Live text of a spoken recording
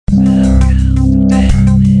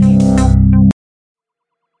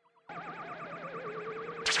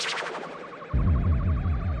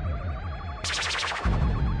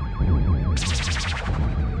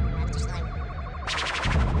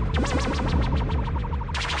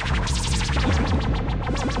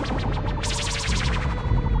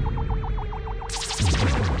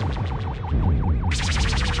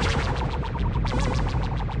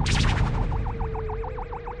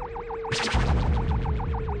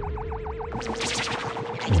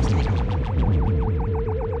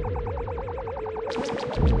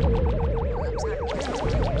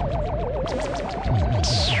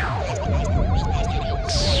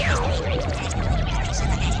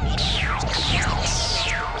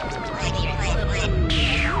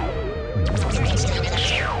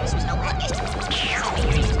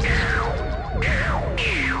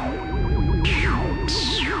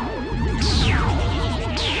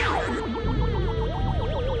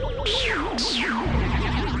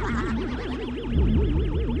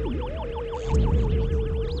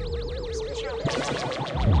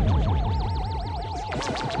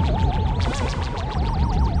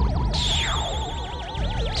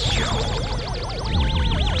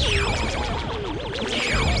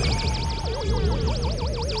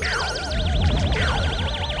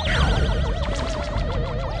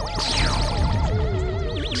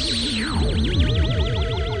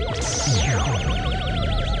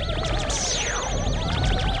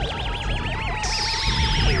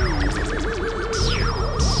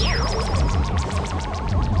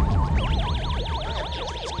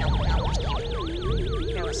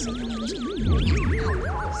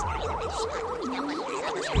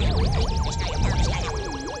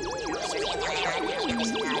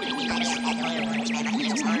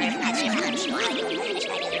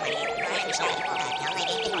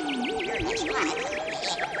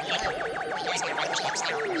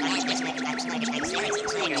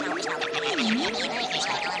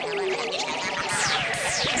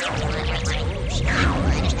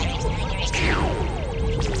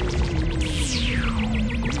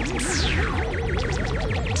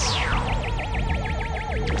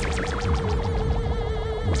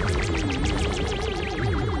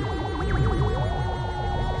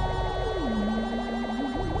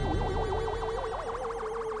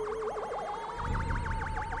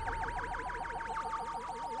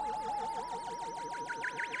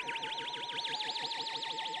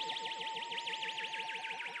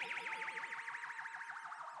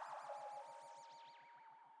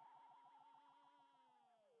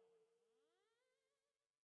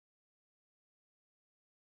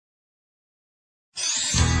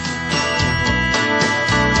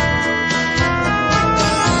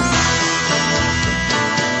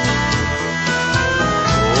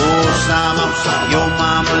Your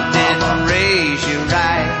mama didn't raise you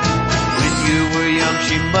right. When you were young,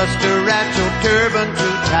 she must have wrapped your turban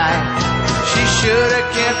too tight. She should have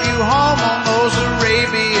kept you home on those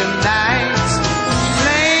Arabian nights.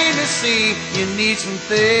 Plain to see, you need some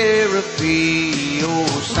therapy.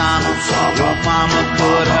 Oh, Osama, your mama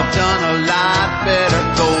could have done a lot better.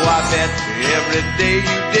 Though I bet every day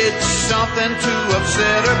you did something to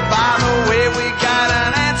upset her. By the way, we got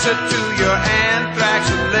an answer to your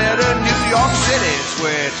anthrax letter. New York City's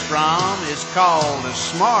where it's from. It's called a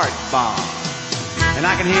smart bomb. And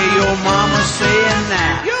I can hear your mama saying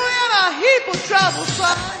now, you're in a heap of trouble,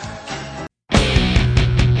 son.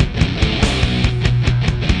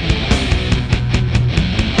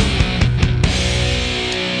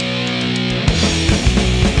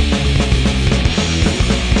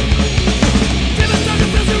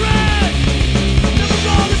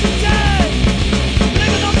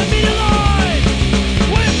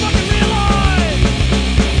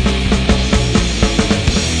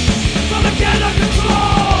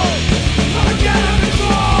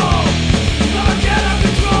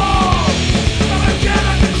 Control!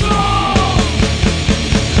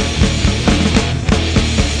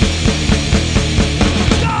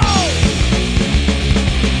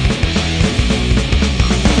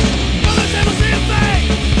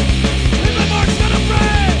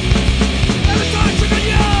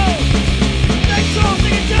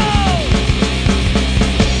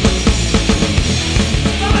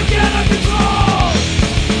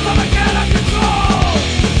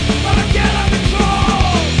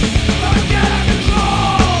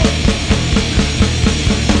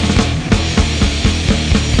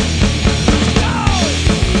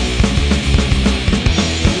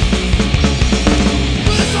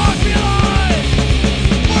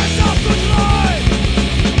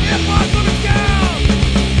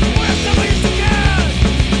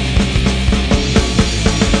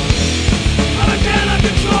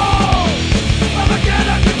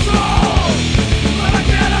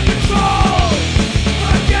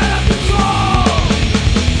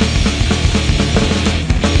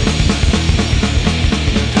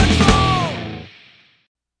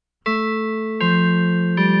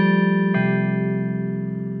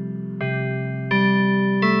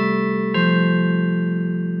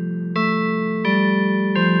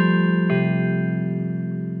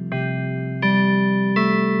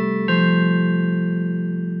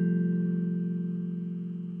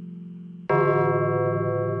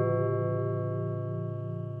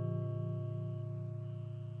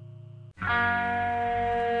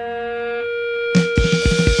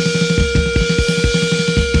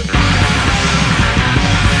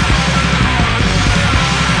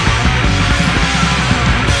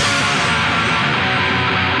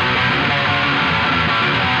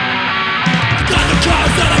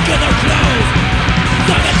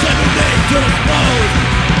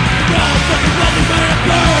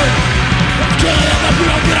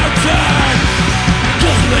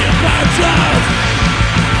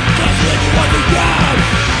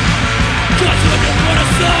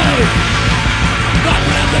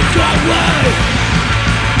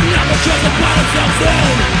 Just to find themselves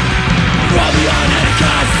in from beyond any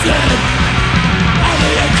kind of sin.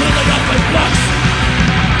 Only a killing up with books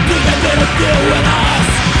think that they don't deal with us.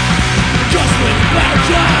 Just when you better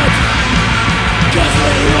judge, just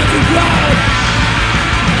when you want to run,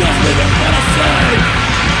 just when you're gonna say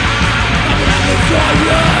I'm gonna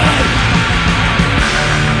forward.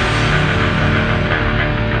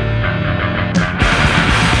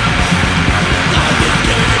 I'm just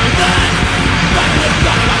giving you that, I'm just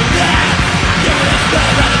talking about that, giving us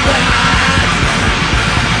better than the bad.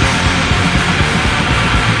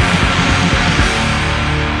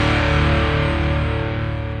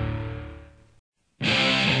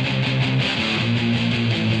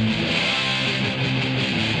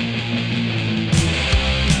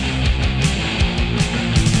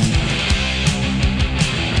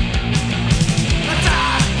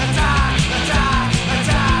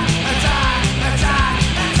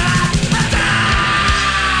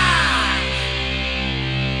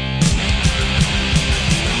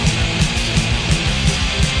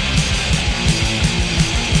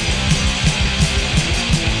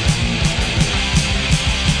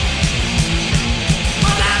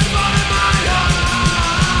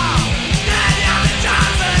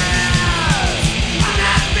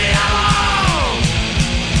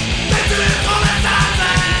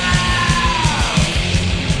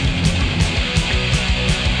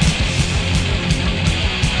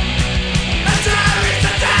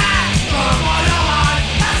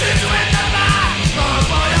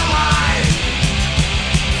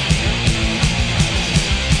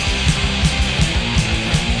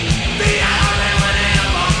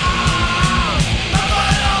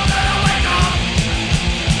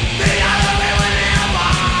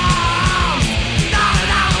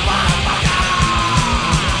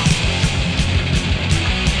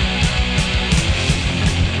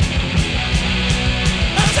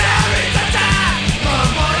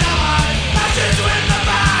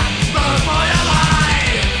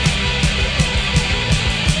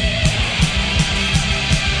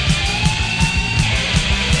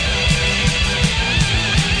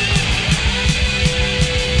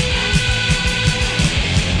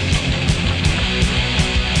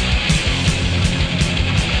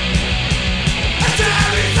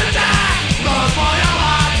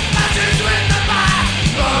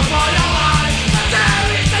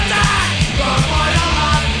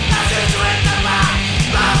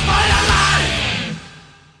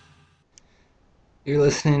 You're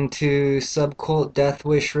listening to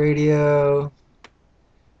SubKuLtDethWishRADIO.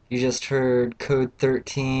 You just heard Code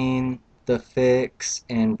 13, The Fix,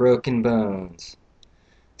 and Broken Bones.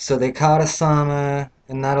 So they caught Osama,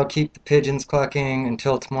 and that'll keep the pigeons clucking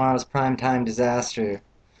until tomorrow's primetime disaster.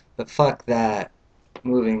 But fuck that.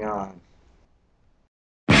 Moving on.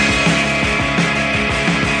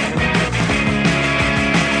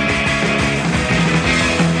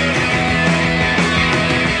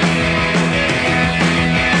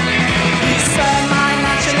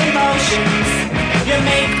 You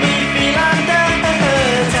make me feel under the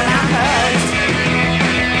hood and I'm hurt.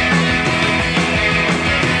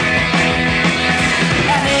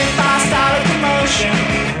 And if I start a commotion,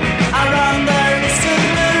 I run the risk of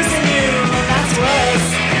losing you, and that's worse.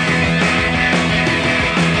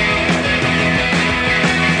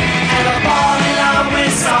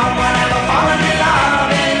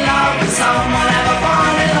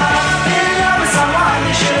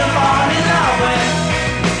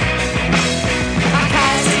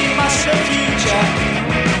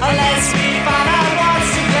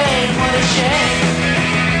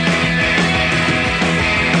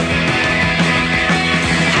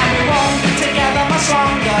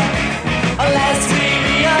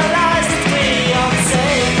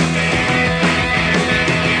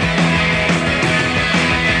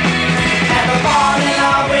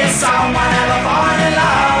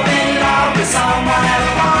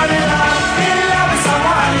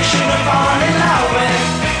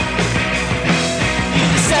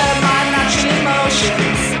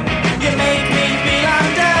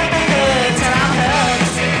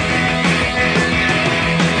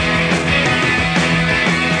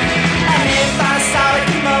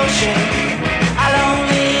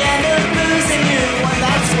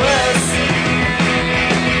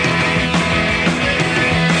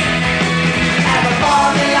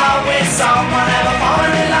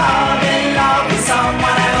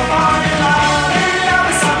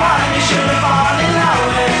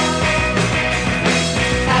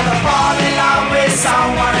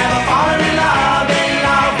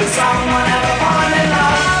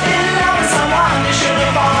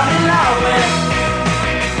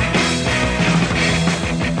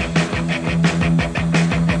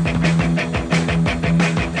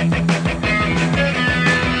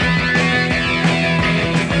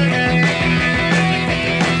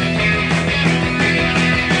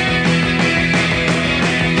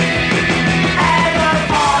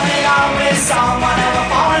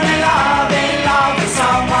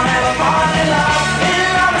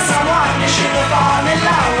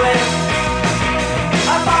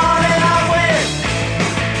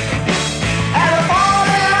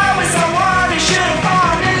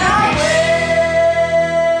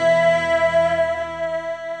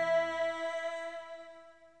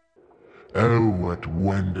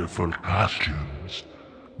 wonderful costumes,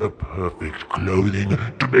 the perfect clothing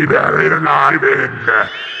to be buried alive in.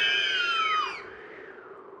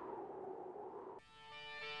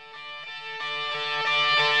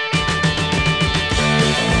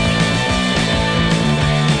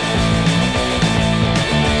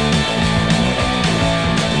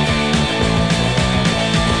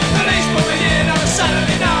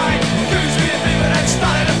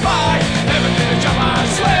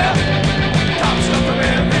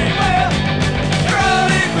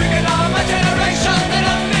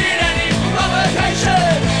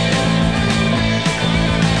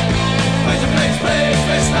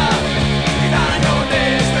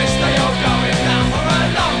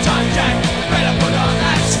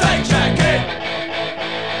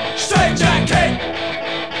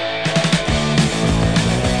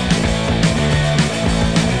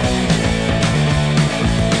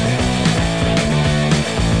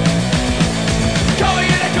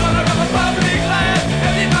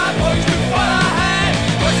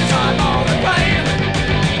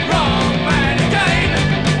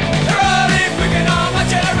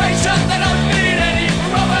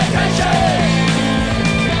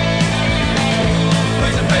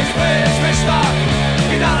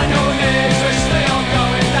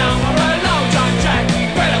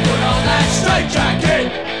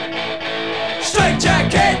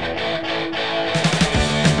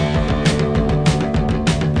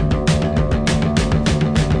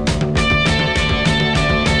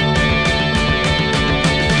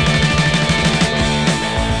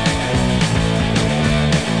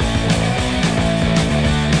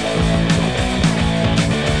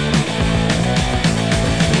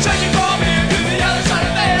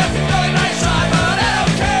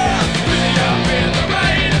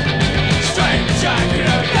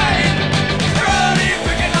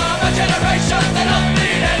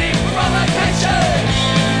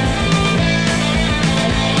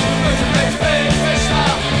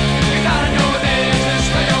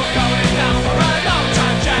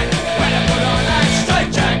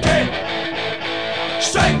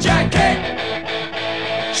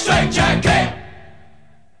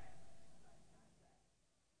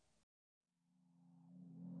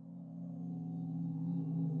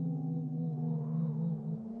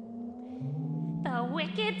 The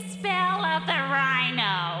wicked spell of the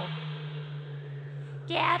rhino.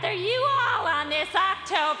 Gather you all on this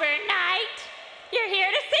October night. You're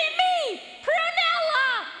here to see me,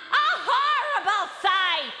 Prunella, a horrible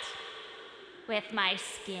sight. With my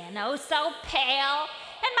skin oh so pale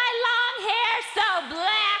and my long hair so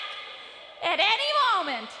black, at any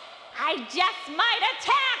moment I just might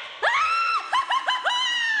attack.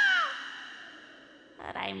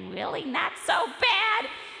 But I'm really not so bad,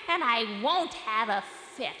 and I won't have a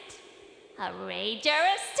fit, a rage or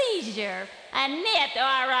a seizure, a nit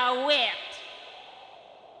or a wit.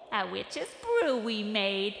 A witch's brew we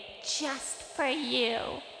made just for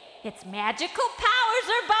you. Its magical powers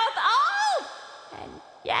are both old and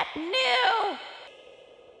yet new.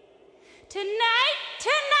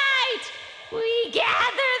 Tonight, we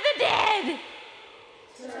gather the dead.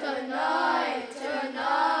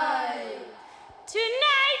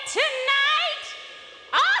 Tonight,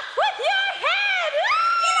 off with your head!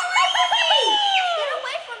 Get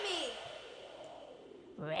away from me!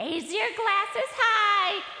 Raise your glasses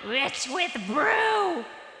high, rich with brew.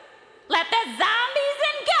 Let the zombies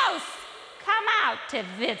and ghosts come out to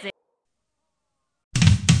visit.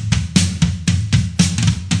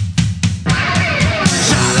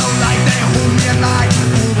 Shadow light, they hold me at night.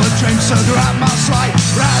 All the dreams are at my sight.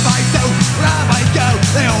 Wherever I go,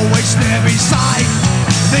 they always near beside.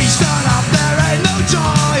 These turn up, there ain't no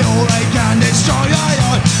joy. All they can destroy,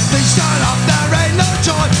 These turn up, there ain't no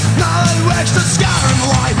joy. Nothing works to scare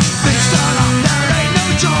them away. These turn up, there ain't no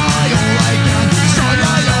joy. All they can destroy,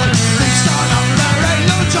 These turn up, there ain't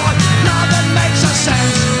no joy. Nothing makes a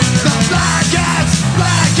sense. The black cats,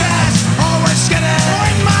 always skinny.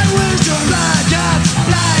 In my wisdom, black cats,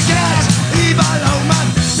 evil omen.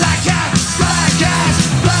 Black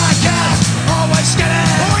cats, always skinny.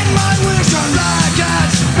 In my wisdom, black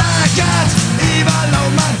cats,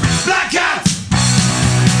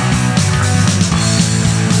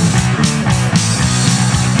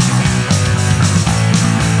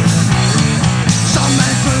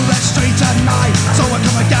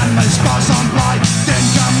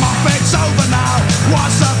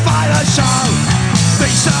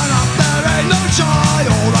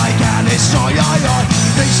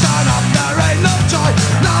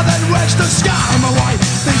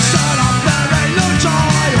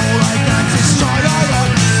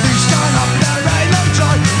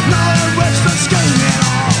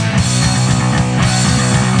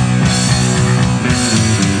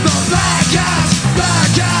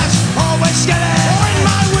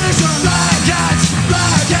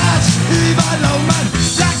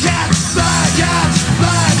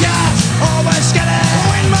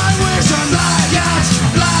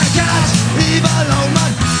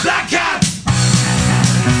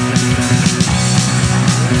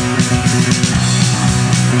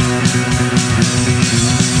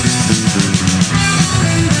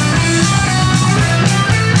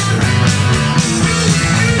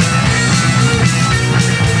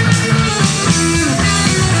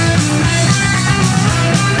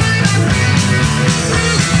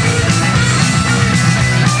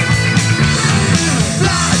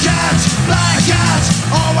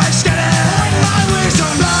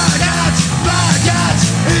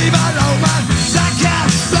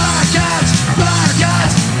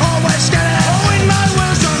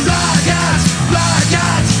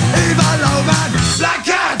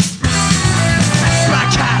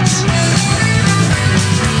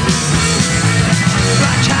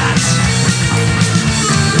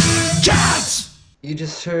 You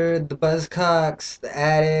just heard the Buzzcocks, the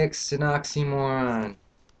Addicts, and Oxymoron.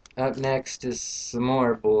 Up next is some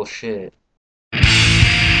more bullshit.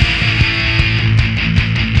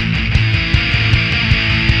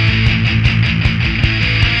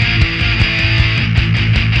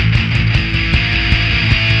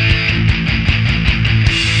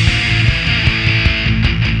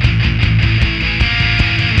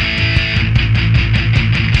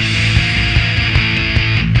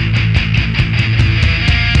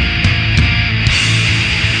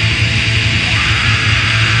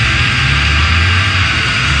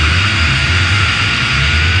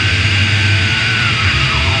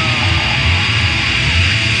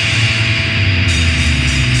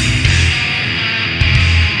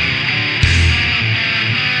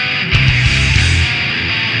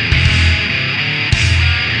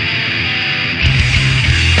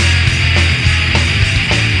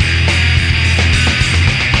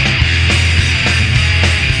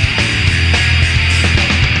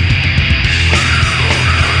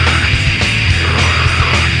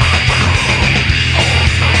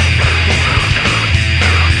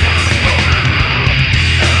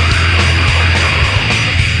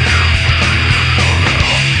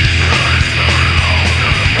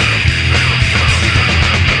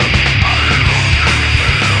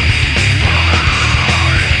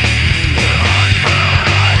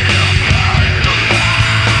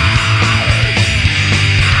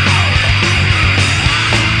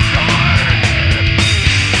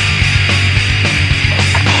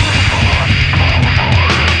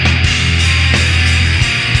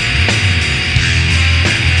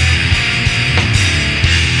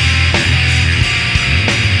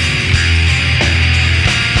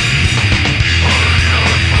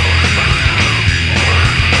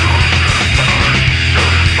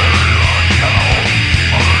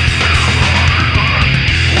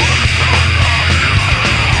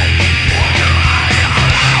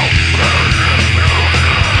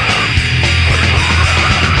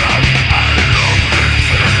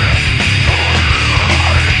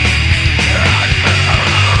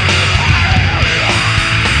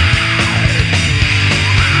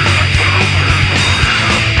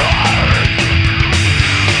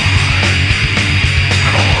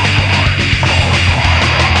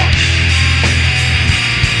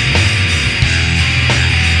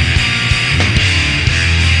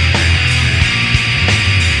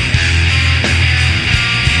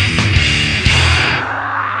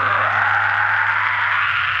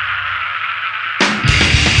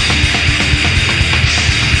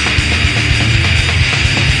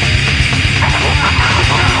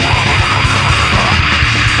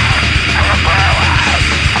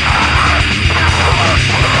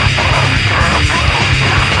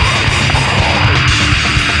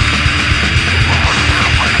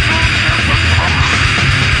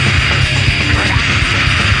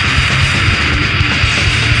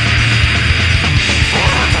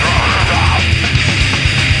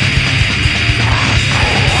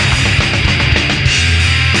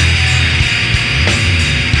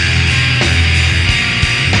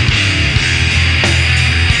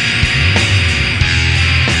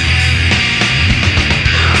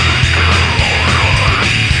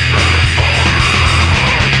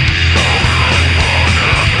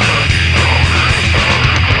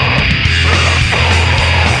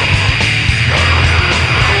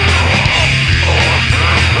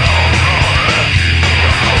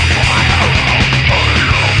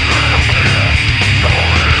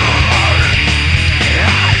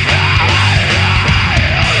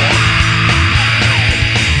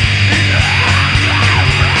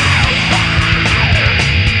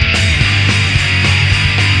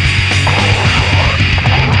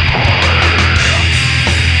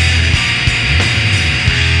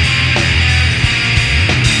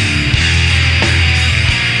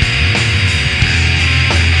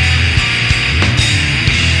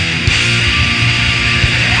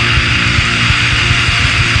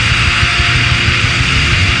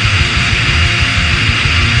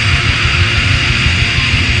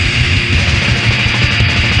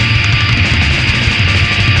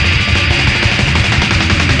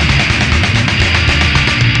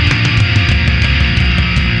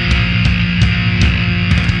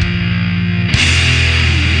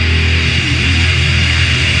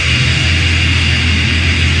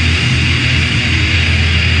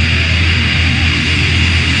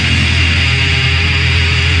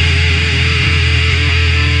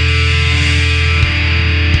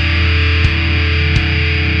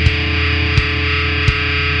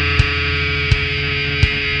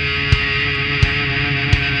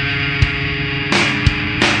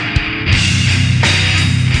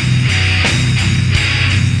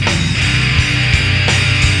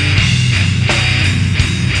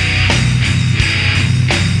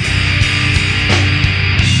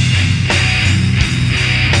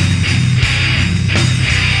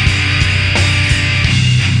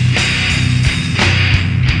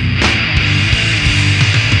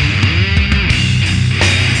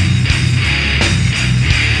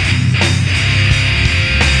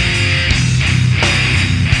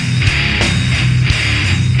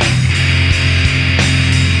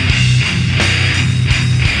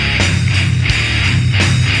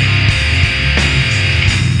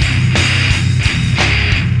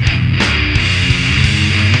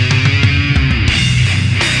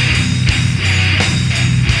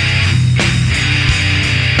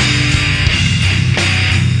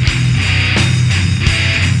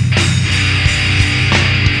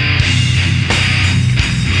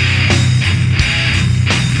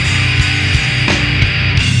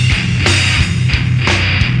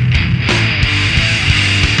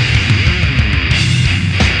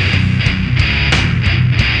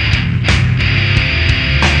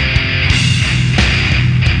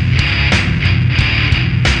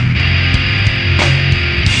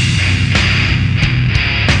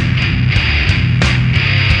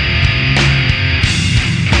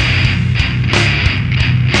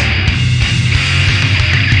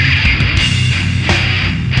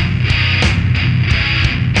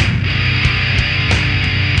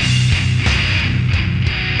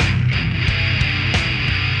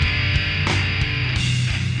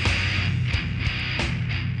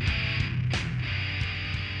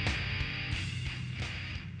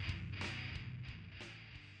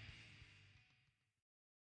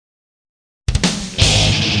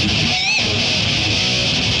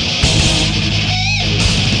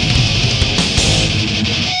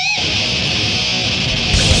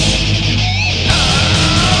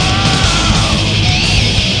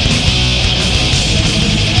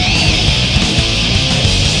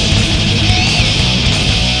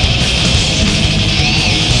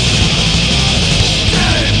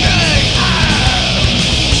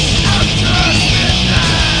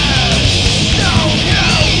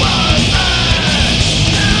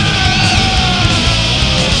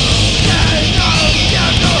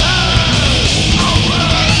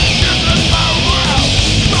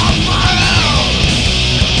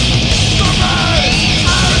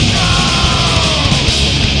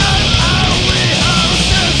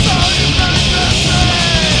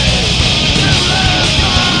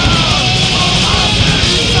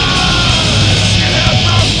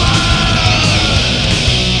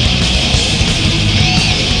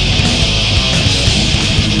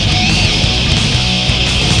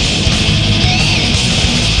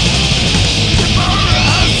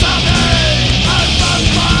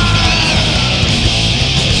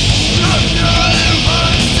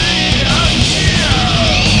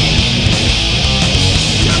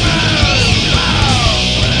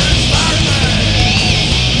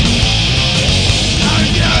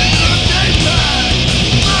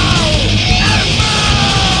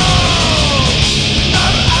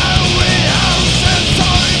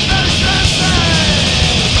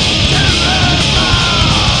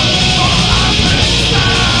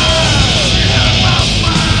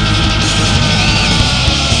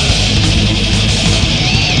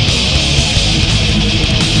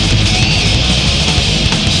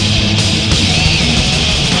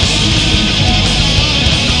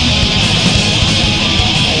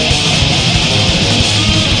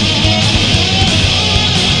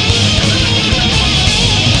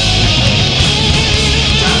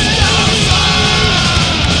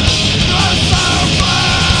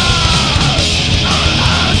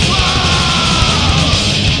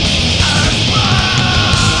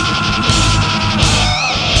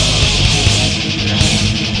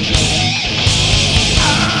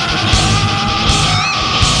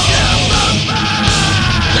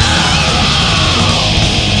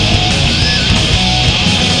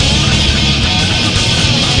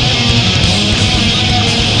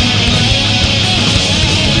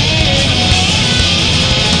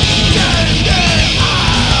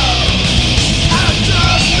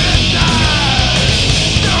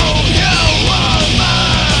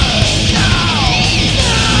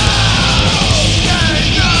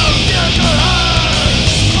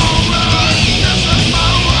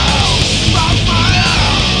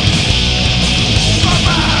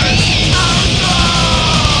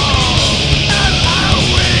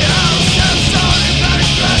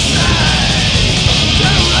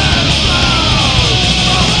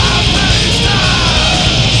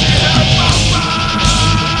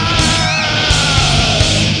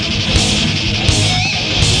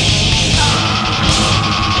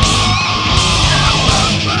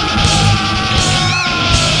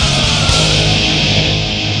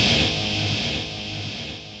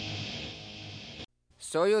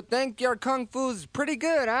 think your kung fu's pretty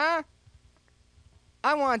good, huh?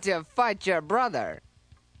 I want to fight your brother.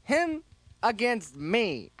 Him against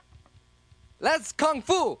me. Let's kung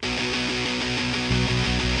fu!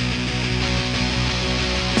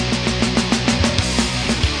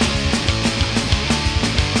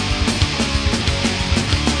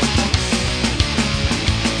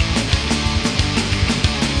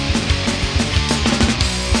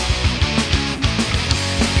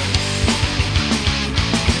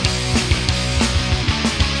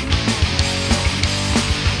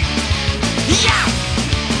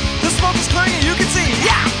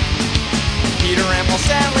 Peter and Paul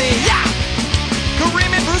Stanley, yeah! Kareem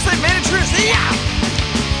and Bruce, they made a truce, yeah!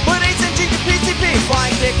 Put Ace and G to PCP,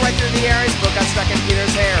 flying dick right through the air, his book got stuck in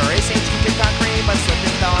Peter's hair. Ace and G kicked on Kareem, but slipped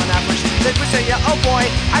and fell on that first. Then Bruce said, yeah, oh boy,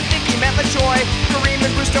 I think he meant LaJoy. Kareem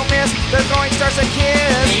and Bruce don't miss, they're throwing stars at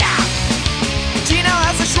kids, yeah! Gino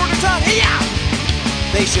has a shorter tongue, yeah!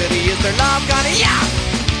 They should've used their love gun, yeah!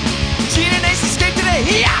 Gene and Ace escaped today,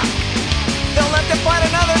 yeah! They'll live to fight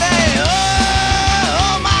another day,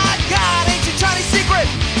 oh my God, ancient Chinese secret,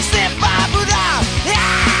 stand by Buddha,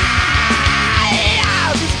 yeah,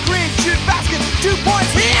 yeah, this green shoot basket, 2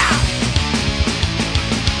 points, yeah,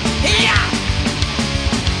 yeah,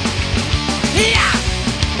 yeah,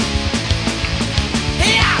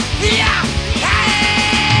 yeah, yeah.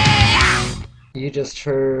 You just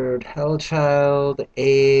heard Hellchild,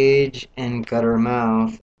 Age, and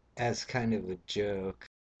Guttermouth as kind of a joke.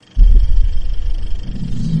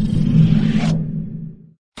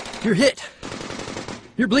 You're hit.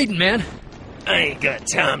 You're bleeding, man. I ain't got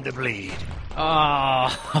time to bleed.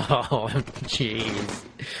 Oh, jeez.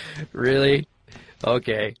 Really?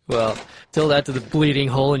 Okay, well, tell that to the bleeding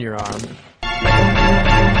hole in your arm.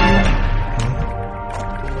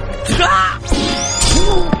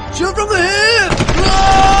 Shoot from the hip!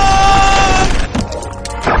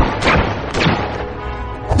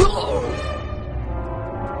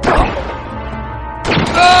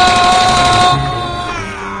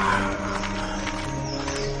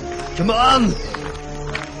 Come on!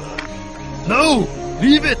 No!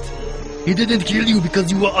 Leave it! He didn't kill you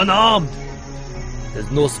because you were unarmed. There's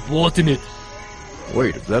no sport in it.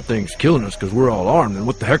 Wait, if that thing's killing us because we're all armed, then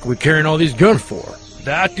what the heck are we carrying all these guns for?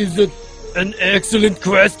 That is an excellent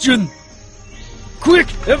question. Quick,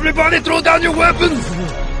 everybody throw down your weapons!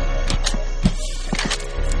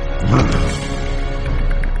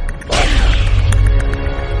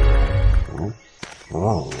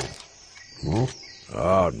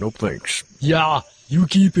 No thanks. Yeah, you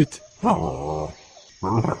keep it. Get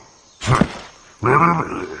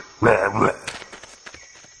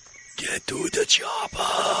to the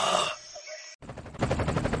chopper.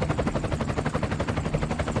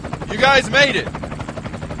 You guys made it.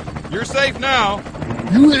 You're safe now.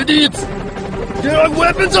 You idiots! There are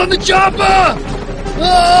weapons on the chopper!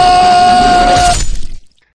 Ah!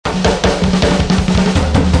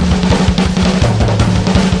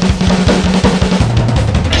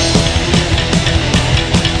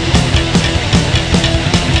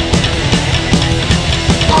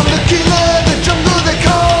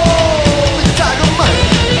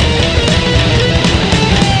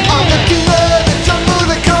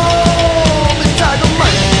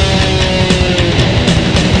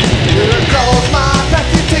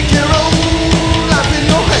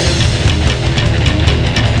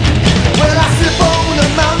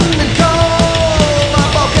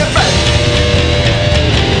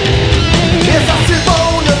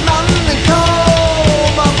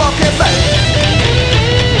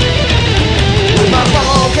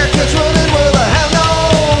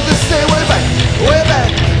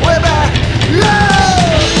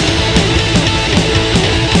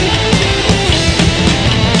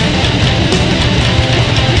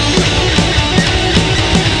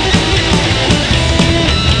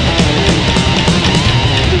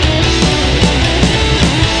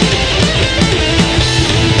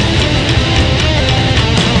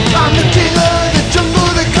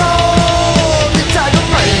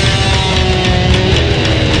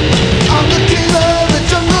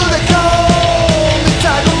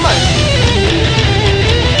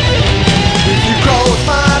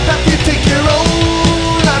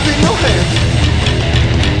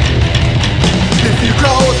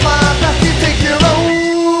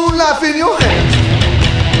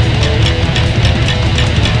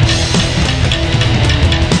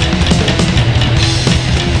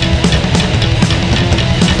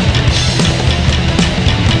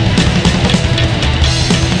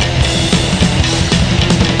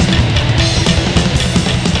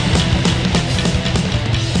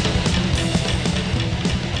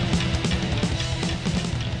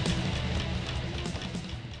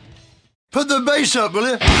 Put the bass up, will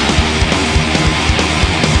you?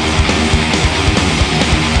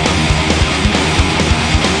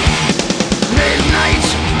 Midnight,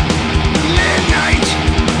 midnight,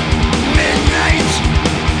 midnight.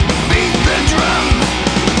 Beat the drum.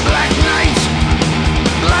 Black night,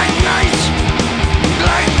 black night,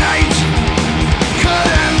 black night. Cut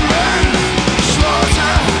and run.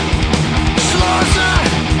 Slaughter, slaughter,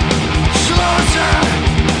 slaughter.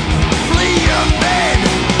 Flee your bed.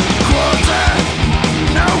 Quarter,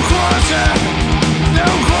 no quarter.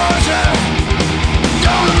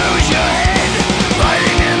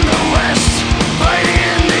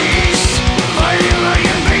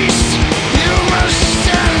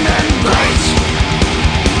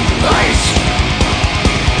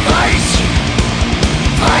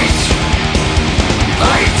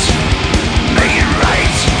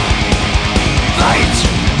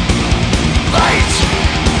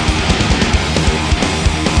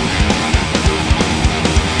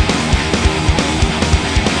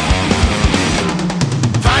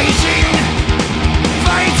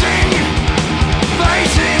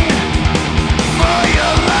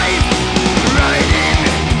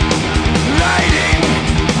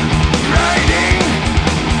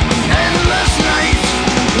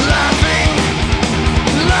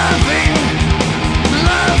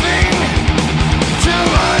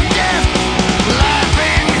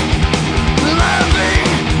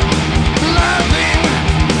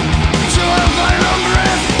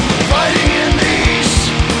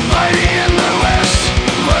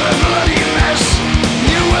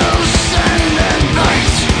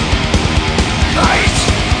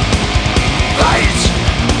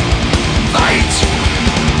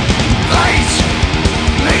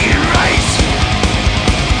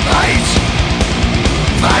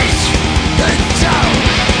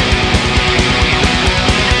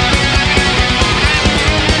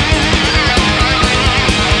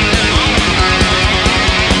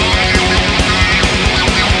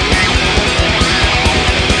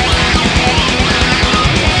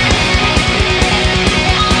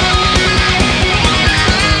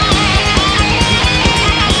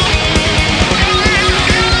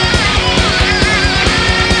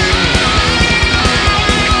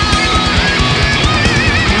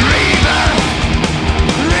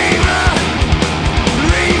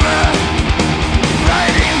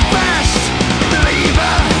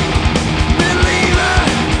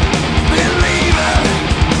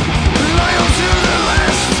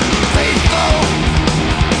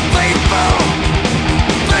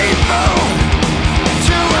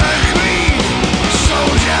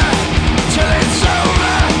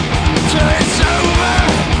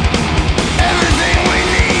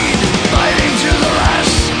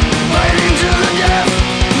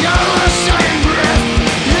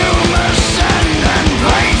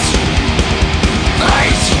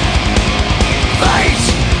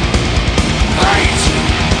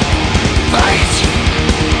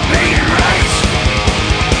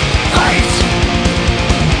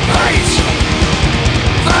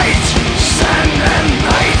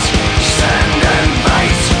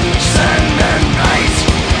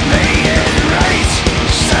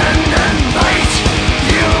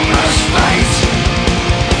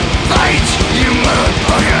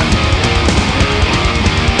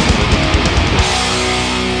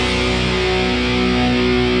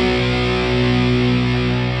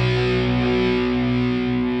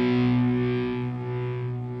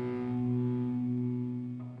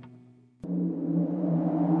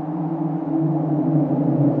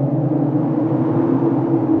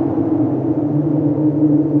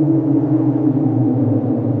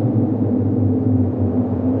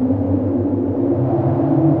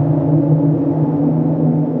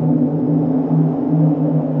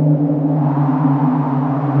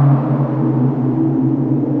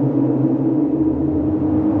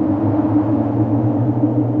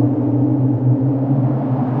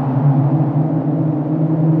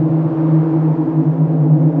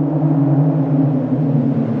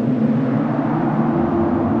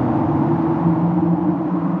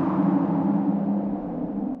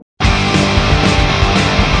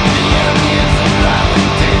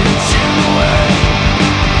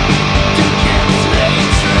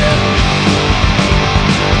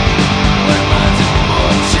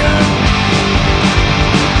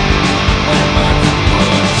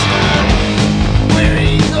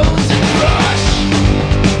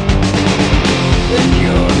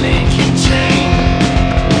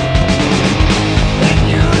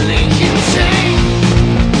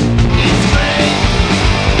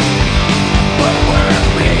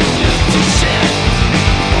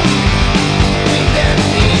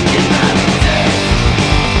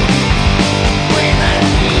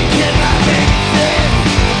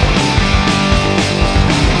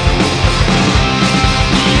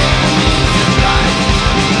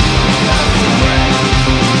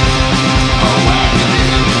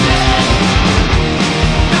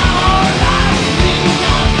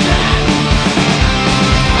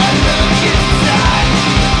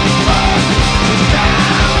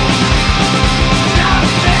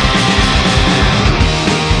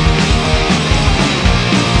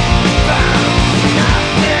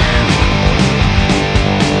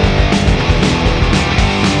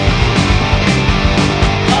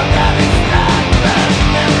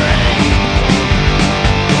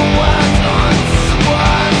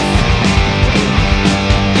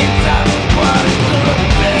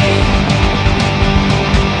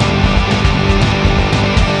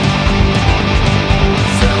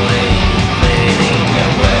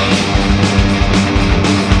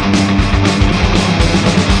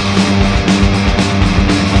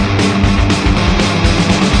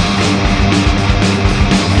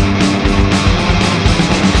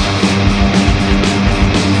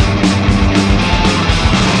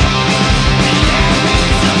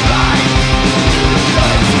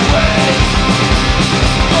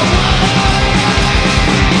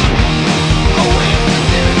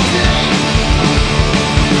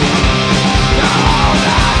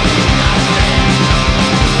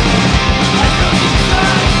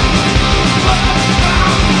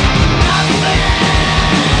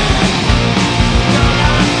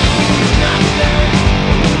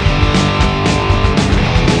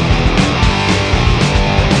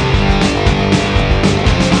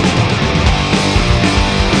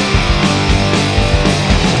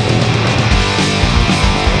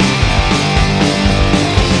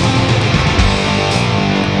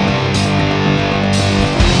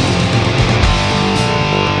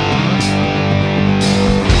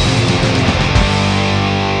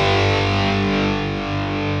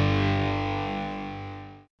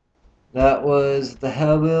 That was the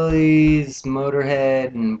Hellbillies,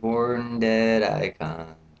 Motorhead, and Born Dead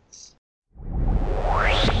Icons.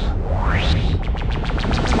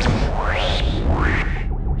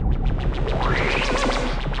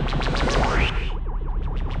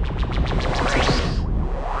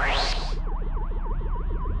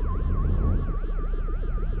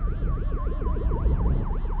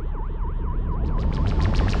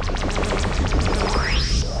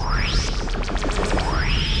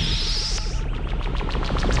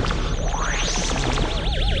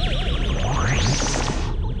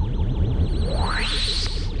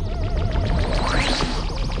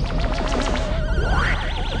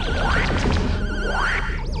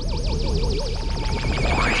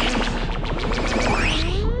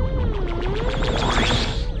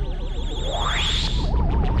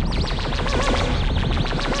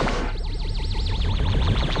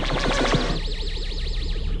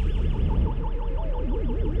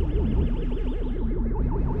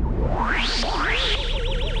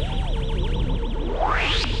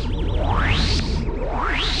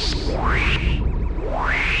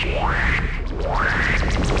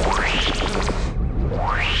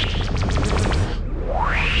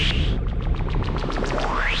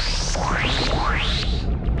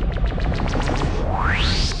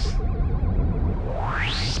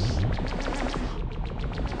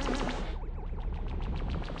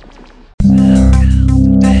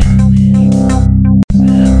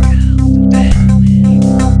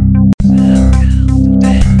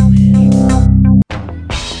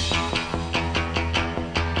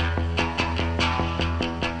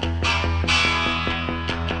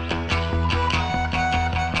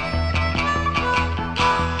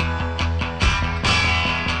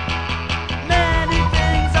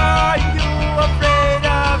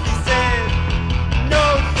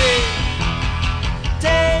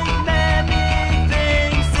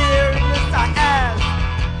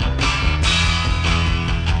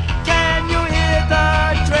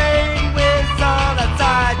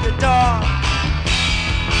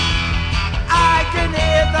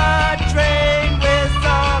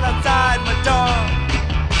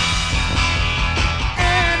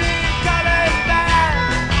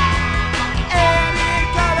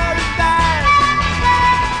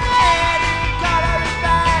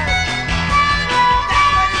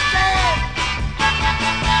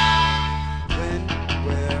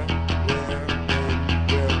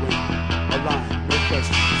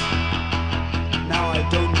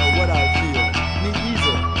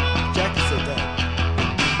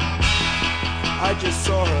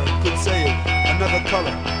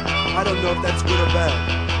 I don't know if that's good or bad.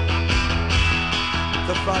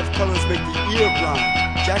 The 5 colors make the ear blind.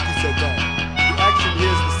 Jackie said that. The action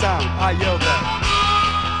hears the sound. I yelled that.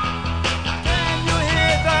 Can you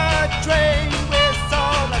hear the train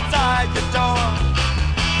whistle outside your door?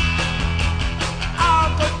 I'll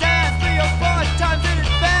go dance 3 or 4 times in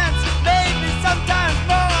advance, maybe sometimes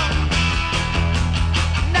more.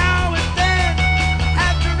 Now and then,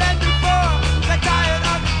 after and before, I'm tired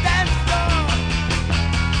of the dance floor.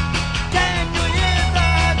 Can you hear the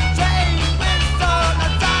train whistle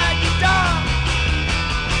outside your door?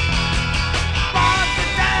 Want to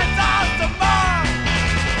dance all some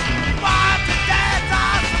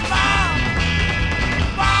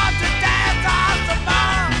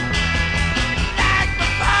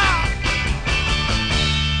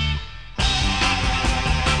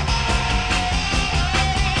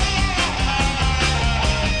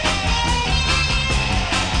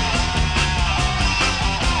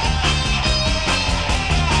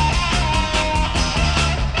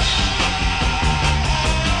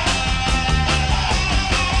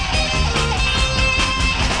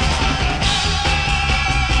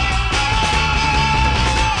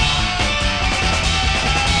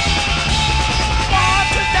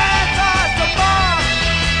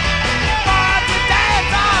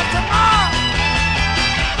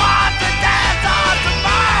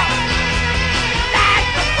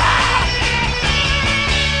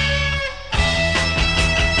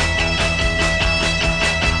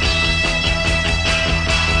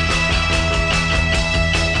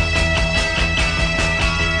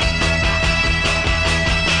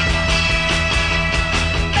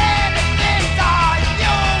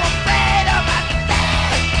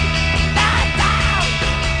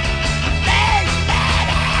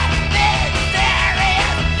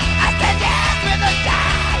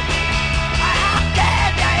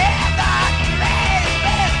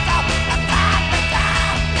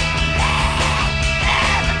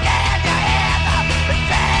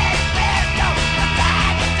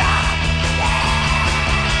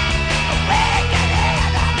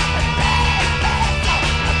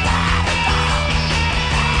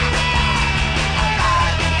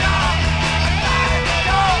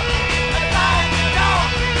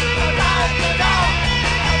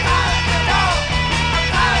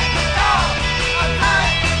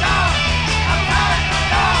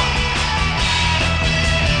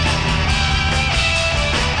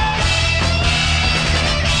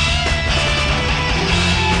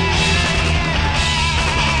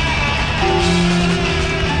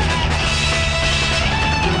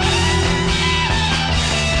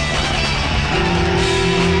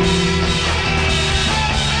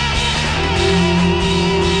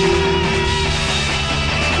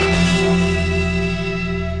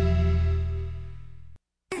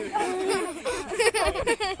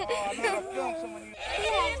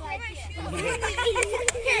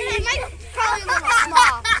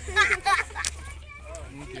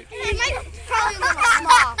Mine's probably a little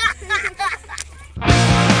small.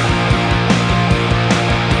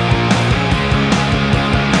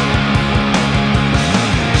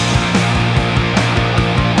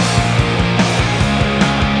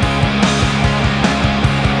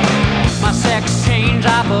 My sex change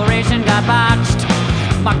operation got botched.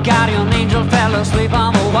 My guardian angel fell asleep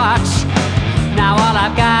on the watch. Now all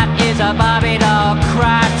I've got is a Barbie doll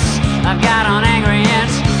crotch. I've got an angry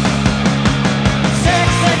inch. 6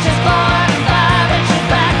 inches forward and 5 inches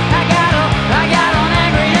back. I got an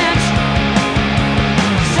angry inch.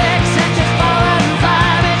 6 inches forward and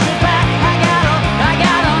 5 inches back. I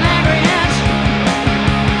got an angry inch.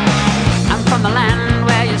 I'm from the land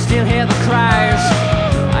where you still hear the cries.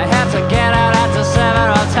 I had to get out after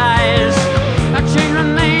several ties. I changed the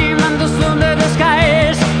name and assumed the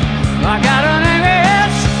disguise. I got an angry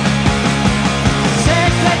itch. 6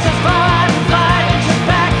 inches forward and 5 inches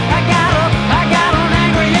back. I got an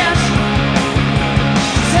angry itch.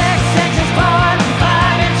 6 inches forward and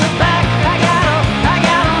 5 inches back. I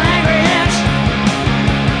got an angry itch.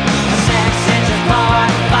 6 inches forward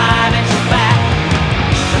and 5 inches back.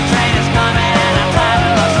 The train is coming and I'm tied to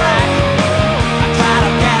the track. I try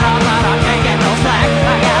to get on but I can't get no slack.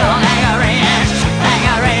 I got an angry itch.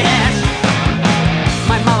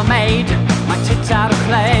 My mother made my tits out of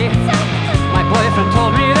clay. My boyfriend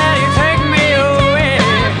told me that he'd take me away.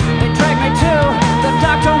 They dragged me to the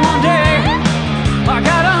doctor one day. I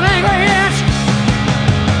got an angry itch.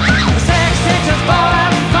 6 inches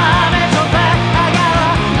forward and 5 inches back. I got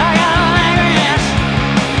an angry itch.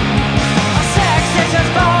 6 inches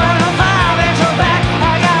forward and 5 inches back.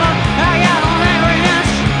 I got an angry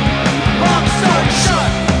itch. Long story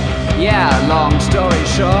short. Yeah, long story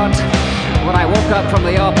short. When I woke up from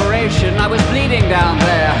the operation, I was bleeding down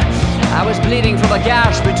there. I was bleeding from a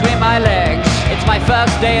gash between my legs. It's my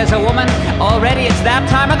first day as a woman. Already it's that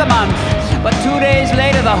time of the month. But 2 days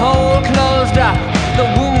later the hole closed up. The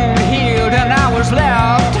wound healed and I was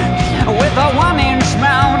left with a 1-inch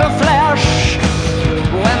mound of flesh.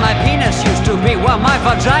 When my penis used to be what my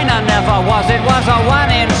vagina never was. It was a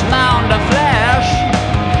 1-inch mound of flesh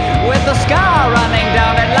with a scar running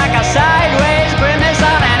down it like a sideways grimace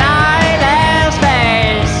on an eyeless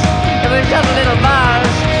face. It was just a little buzz.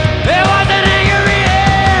 It was an angry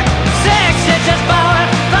itch. 6 inches forward,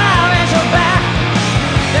 5 inches back.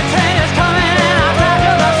 The train is coming and I'm tied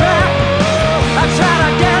to the track. I try to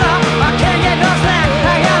get up, I can't get no slack.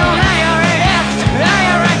 I got an angry itch.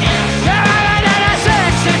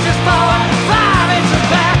 6 inches forward, 5 inches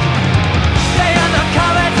back. Stay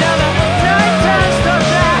undercover till the night turns to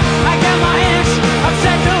black. I get my inch, I'm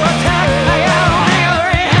set to attack. I got an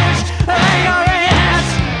angry itch.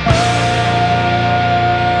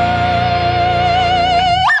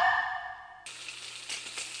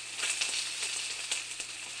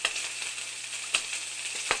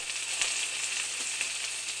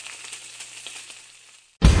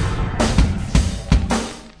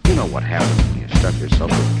 You know what happens when you stuff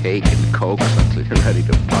yourself with cake and cokes until you're ready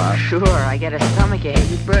to pop. Sure, I get a stomachache.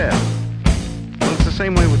 You bet. Well, it's the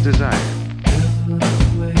same way with desire.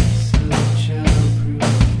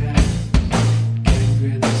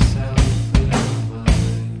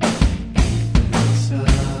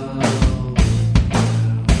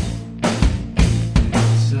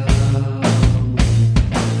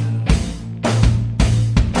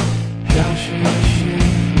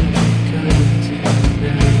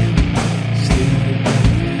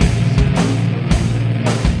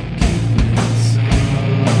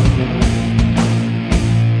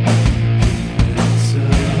 So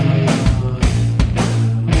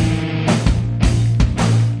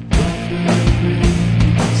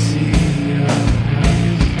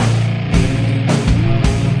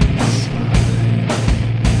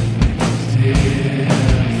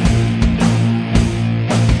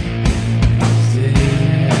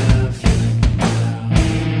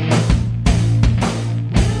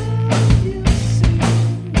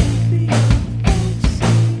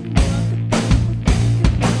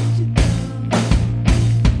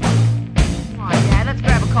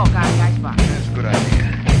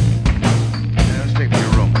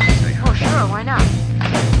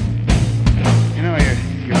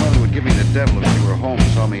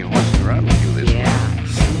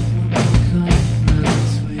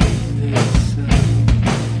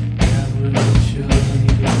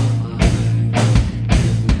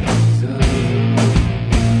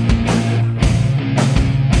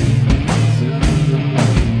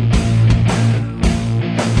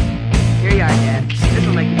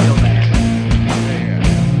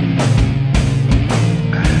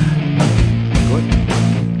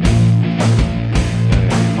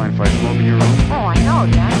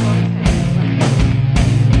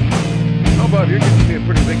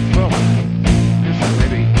pretty big trouble. Listen,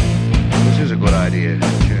 maybe this is a good idea. A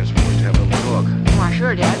chance for us to have a little talk. Why,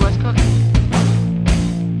 sure, Dad. What's cooking?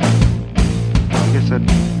 I guess that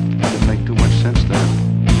didn't make too much sense then.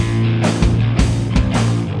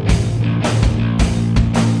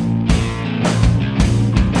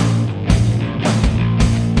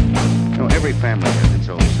 Every family has its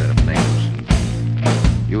own set of names.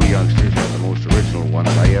 You youngsters have the most original ones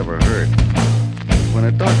I ever heard. When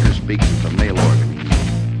a doctor speaks of the male organ,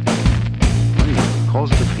 he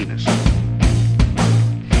calls it a penis.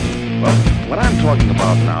 Well, what I'm talking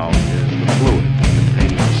about now is the fluid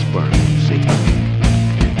containing the sperm, see?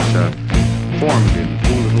 It's formed in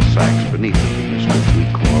two little sacs beneath the penis, which we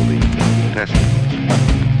call the testicles.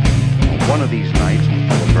 Well, one of these nights,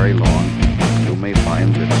 before very long, you may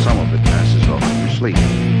find that some of it passes off in your sleep.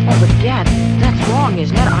 Oh, but Dad, that's wrong,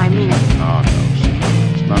 isn't it? I mean... No,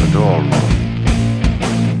 it's not at all wrong.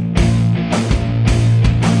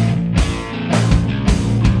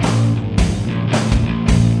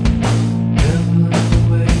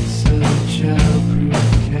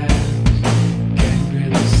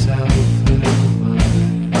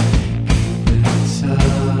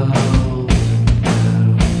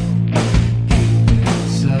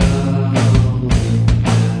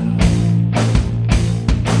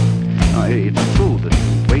 It's true that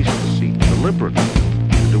to waste the seed deliberately,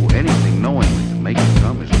 to do anything knowingly to make it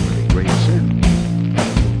come is a pretty great sin.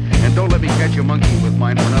 And don't let me catch you monkeying with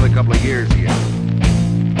mine for another couple of years yet.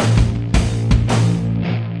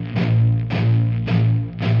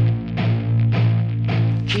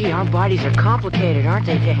 Gee, our bodies are complicated, aren't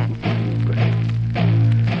they, Dad?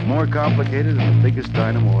 More complicated than the biggest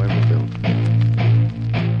dynamo ever built.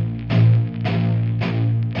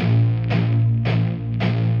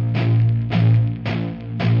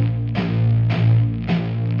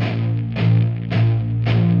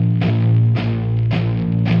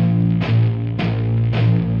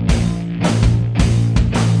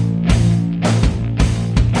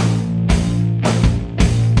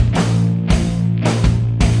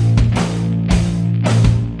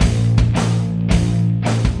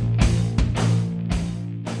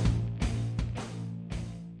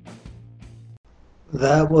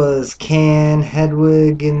 That was Can,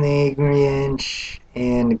 Hedwig and the Angry Inch,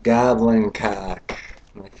 and Goblin Cock,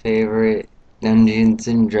 my favorite Dungeons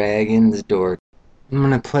and Dragons dork. I'm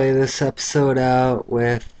gonna play this episode out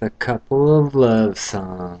with a couple of love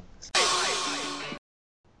songs.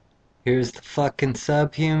 Here's the fucking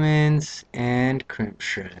Subhumans and Crimp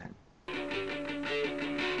Shred.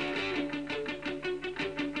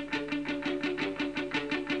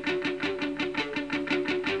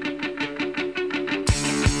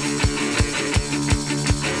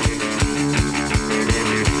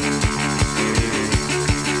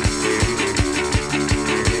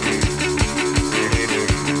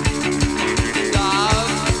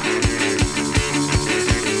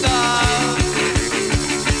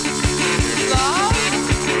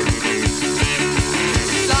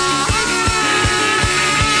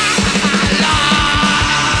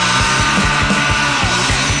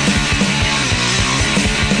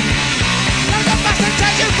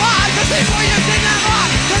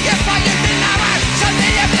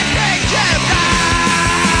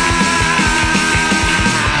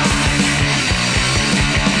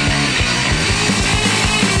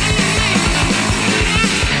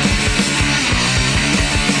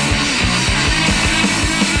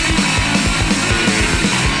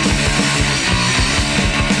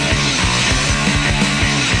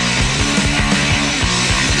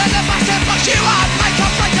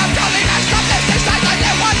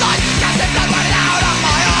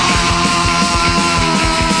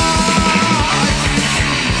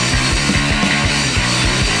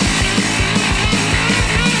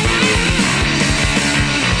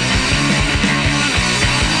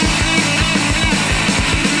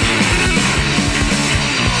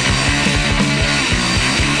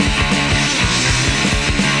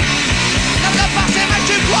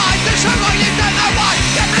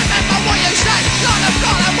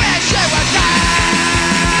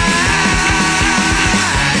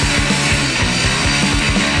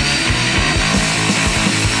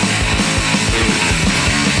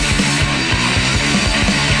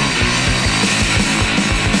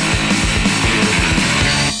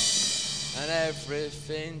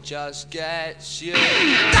 Just gets you.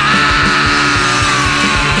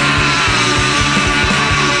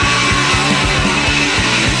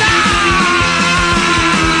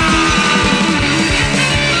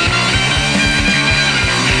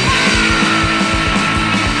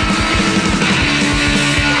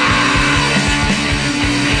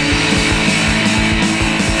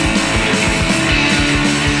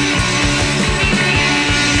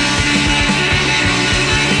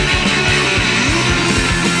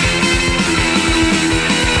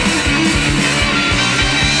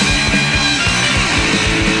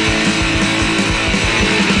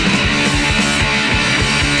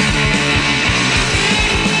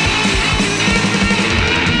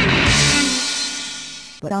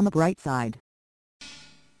 but on the bright side.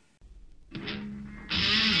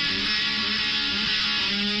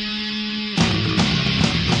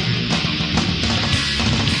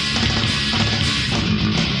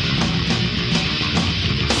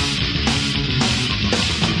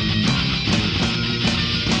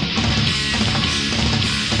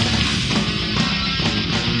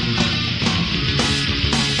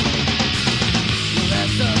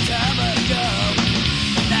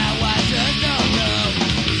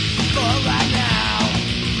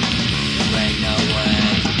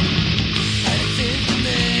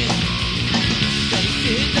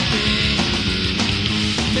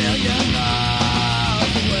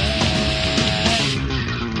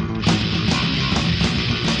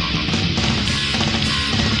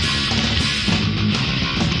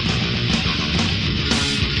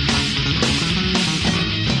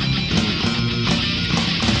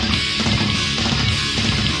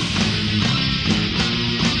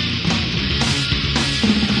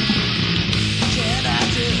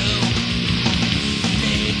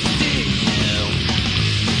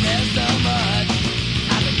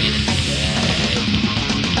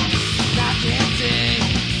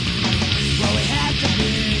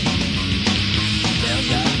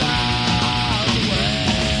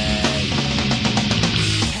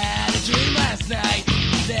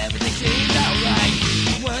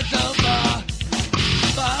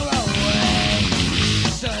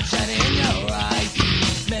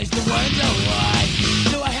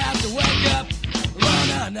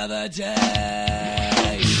 Another day.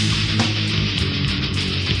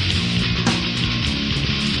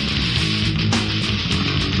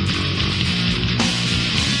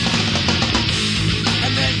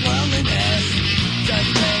 And this loneliness just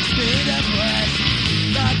makes me depressed.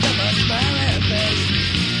 Thoughts of a smiling face,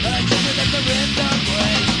 a ticket at the rhythm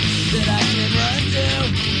place that I can run to,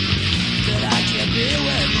 that I can be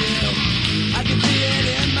with you. I can see it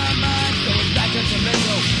in my mind, going back to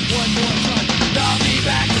Toronto one more time. I'll be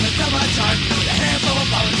back in the summertime with a handful of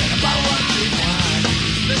flowers and a bottle of cheap wine.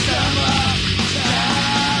 The summertime.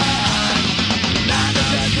 Not the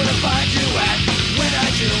judge where to find you at. When I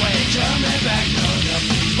do, I ain't coming back. No, no,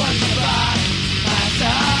 once by my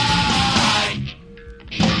side.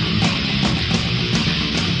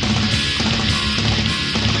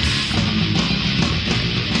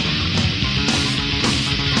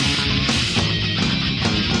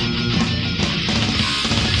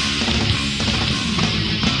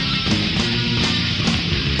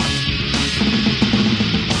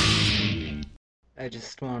 I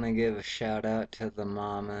just want to give a shout out to the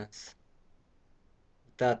mamas.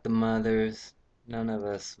 Without the mothers, none of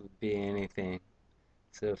us would be anything.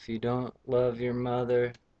 So if you don't love your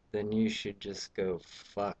mother, then you should just go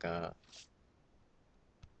fuck off.